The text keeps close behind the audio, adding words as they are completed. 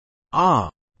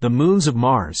The moons of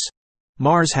Mars.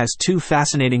 Mars has two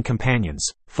fascinating companions,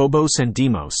 Phobos and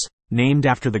Deimos, named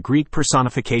after the Greek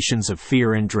personifications of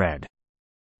fear and dread.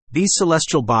 These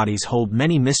celestial bodies hold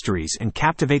many mysteries and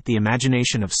captivate the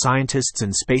imagination of scientists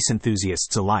and space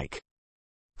enthusiasts alike.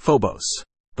 Phobos.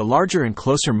 The larger and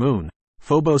closer moon,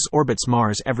 Phobos orbits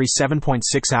Mars every 7.6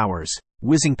 hours,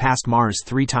 whizzing past Mars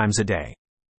 3 times a day.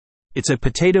 It's a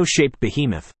potato-shaped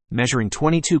behemoth, measuring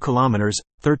 22 kilometers,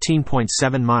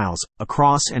 13.7 miles,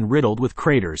 across and riddled with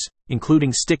craters,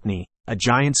 including Stickney, a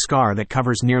giant scar that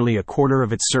covers nearly a quarter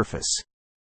of its surface.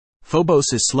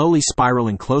 Phobos is slowly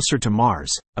spiraling closer to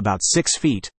Mars, about 6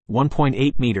 feet,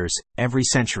 1.8 meters, every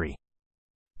century.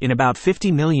 In about 50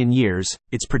 million years,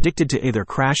 it's predicted to either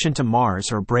crash into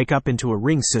Mars or break up into a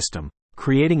ring system,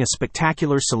 creating a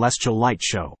spectacular celestial light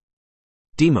show.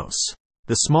 Deimos.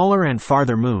 The smaller and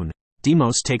farther moon,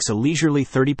 Deimos takes a leisurely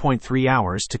 30.3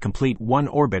 hours to complete one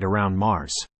orbit around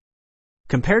Mars.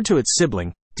 Compared to its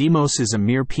sibling, Deimos is a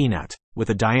mere peanut,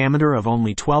 with a diameter of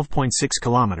only 12.6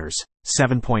 kilometers,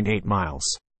 7.8 miles.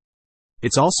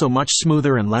 It's also much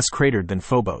smoother and less cratered than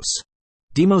Phobos.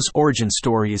 Deimos' origin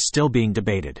story is still being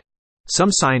debated.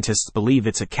 Some scientists believe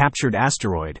it's a captured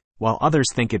asteroid, while others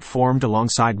think it formed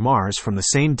alongside Mars from the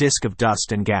same disk of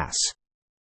dust and gas.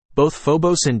 Both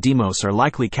Phobos and Deimos are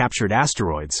likely captured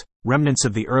asteroids, remnants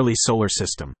of the early solar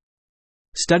system.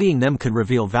 Studying them could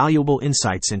reveal valuable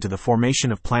insights into the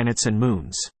formation of planets and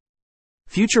moons.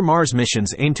 Future Mars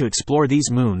missions aim to explore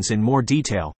these moons in more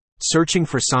detail, searching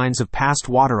for signs of past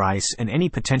water ice and any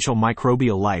potential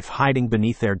microbial life hiding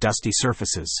beneath their dusty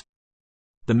surfaces.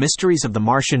 The mysteries of the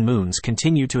Martian moons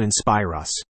continue to inspire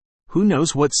us. Who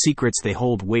knows what secrets they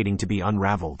hold waiting to be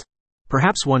unraveled?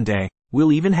 Perhaps one day,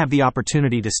 we'll even have the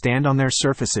opportunity to stand on their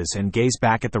surfaces and gaze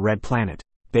back at the red planet,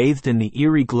 bathed in the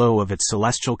eerie glow of its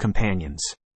celestial companions.